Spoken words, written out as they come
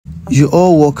You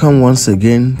all welcome once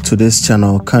again to this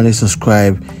channel. Kindly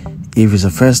subscribe. If it's the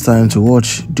first time to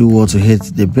watch, do well to hit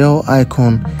the bell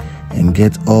icon and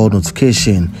get all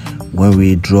notification when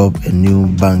we drop a new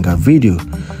banger video.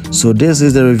 So this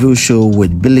is the review show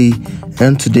with Billy,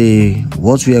 and today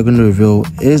what we are going to review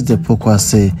is the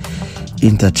Pokuasi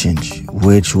Interchange,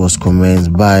 which was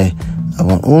commenced by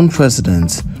our own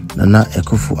president Nana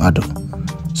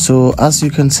Akufo-Addo. So as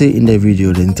you can see in the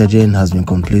video, the interchange has been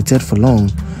completed for long,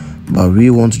 but we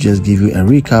want to just give you a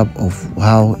recap of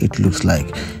how it looks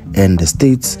like and the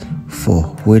states for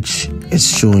which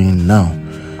it's showing now.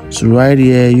 So right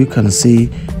here you can see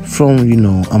from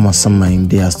Amasamine,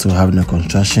 they are still having a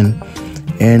construction,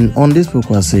 and on this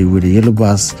Pokuasi with the yellow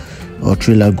bus or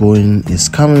trailer going is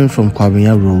coming from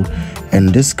Kwabinya Road,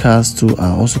 and these cars too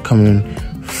are also coming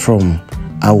from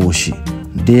Awoshi.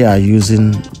 They are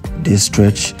using this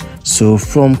stretch, so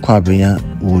from Kwabinya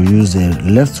we'll use the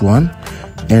left one,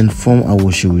 and from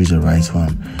Awoshi we'll use the right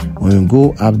one. When we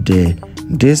go up there,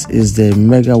 this is the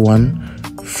mega one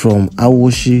from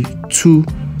Awoshi to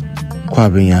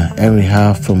Kwabinya, and we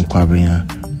have from Kwabinya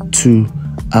to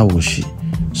Awoshi.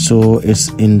 So it's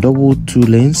in double 2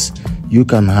 lanes. You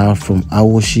can have from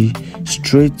Awoshi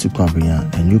straight to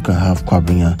Kwabinya, and you can have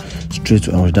Kwabinya straight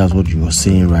to Awoshi. That's what you are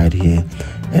seeing right here.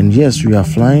 And yes, we are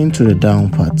flying to the down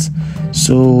part.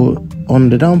 So on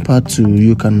the down part too,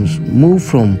 you can move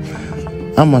from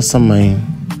Amasamai,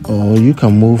 or you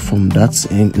can move from that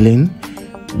lane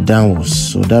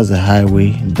downwards. So that's the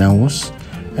highway downwards.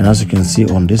 And as you can see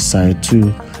on this side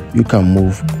too, you can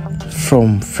move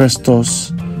from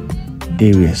Festus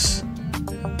areas.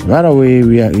 Right away,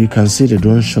 you can see the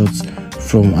drone shots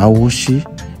from Awoshi,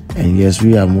 and yes,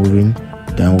 we are moving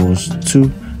downwards to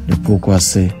the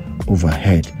Pokuasi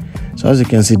overhead. So as you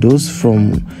can see, those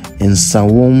from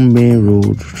Nsawam main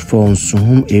road from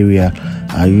Suhum area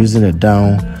are using a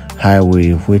down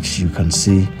highway, which you can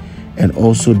see, and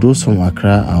also those from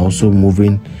Accra are also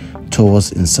moving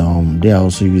towards Nsawam. They are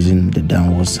also using the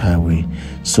downwards highway.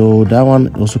 So that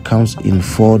one also comes in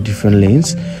 4 different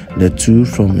lanes, the 2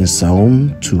 from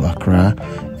Nsawam to Accra,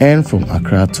 and from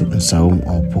Accra to Nsawam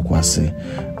or Pokuasi,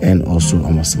 and also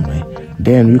Amasamai.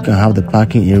 Then you can have the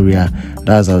parking area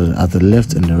that's at the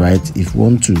left and the right. If you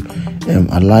want to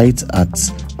alight at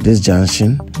this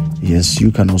junction, yes,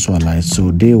 you can also alight.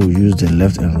 So they will use the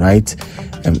left and right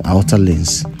outer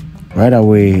lanes. Right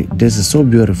away, this is so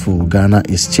beautiful. Ghana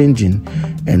is changing,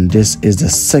 and this is the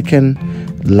second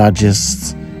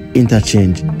largest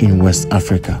interchange in West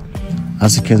Africa.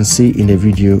 As you can see in the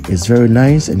video, it's very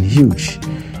nice and huge.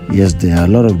 Yes, there are a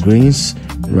lot of greens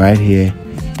right here.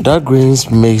 That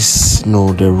greens makes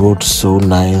the road so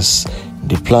nice.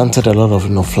 They planted a lot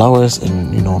of flowers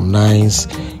and nice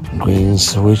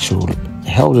greens, which will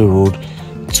help the road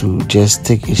to just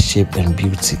take its shape and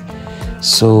beauty.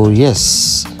 So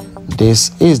yes,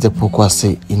 this is the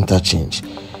Pokuasi Interchange.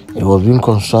 It was being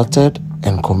constructed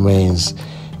and commenced,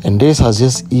 and this has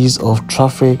just eased off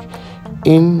traffic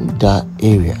in that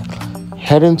area.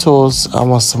 Heading towards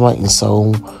Amasama in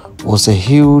Nsawam was a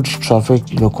huge traffic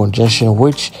congestion,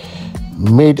 which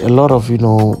made a lot of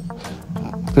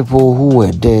people who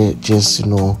were there just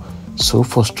so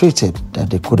frustrated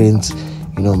that they couldn't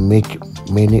make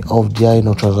many of their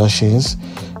transactions,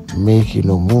 make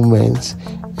movements,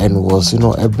 and was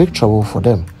a big trouble for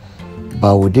them.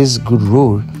 But with this good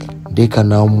road, they can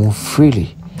now move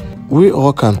freely. We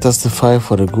all can testify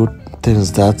for the good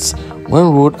things that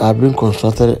when roads are being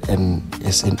constructed and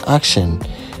is in action,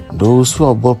 those who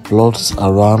have bought plots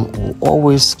around will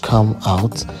always come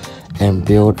out and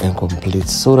build and complete,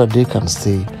 so that they can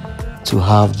stay to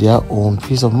have their own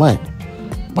peace of mind.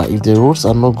 But if the roads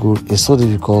are not good, it's so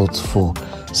difficult for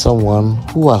someone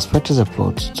who has purchased a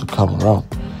plot to come around.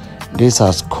 This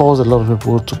has caused a lot of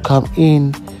people to come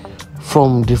in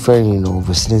from different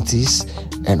vicinities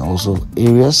and also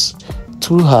areas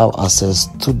to have access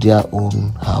to their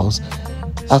own house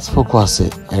at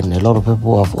Pokuasi, and a lot of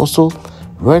people have also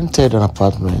rented an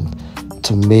apartment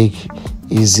to make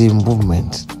easy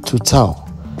movement to town.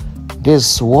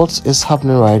 This is what is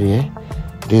happening right here.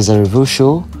 There's a review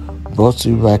show brought to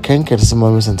you by Ken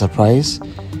Kedisimamis Enterprise.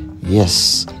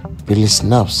 Yes, Billy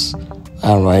Snaps.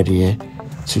 I'm right here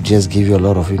to just give you a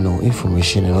lot of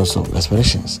information and also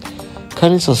explanations.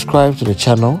 Kindly subscribe to the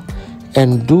channel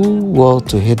and do well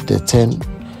to hit the 10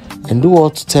 and do well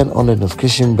to turn on the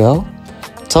notification bell.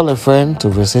 Tell a friend to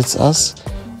visit us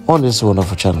on this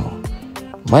wonderful channel.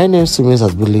 My name is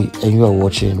Billy, and you are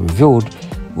watching Reviewed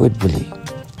with Billy.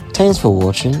 Thanks for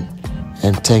watching,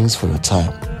 and thanks for your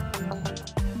time.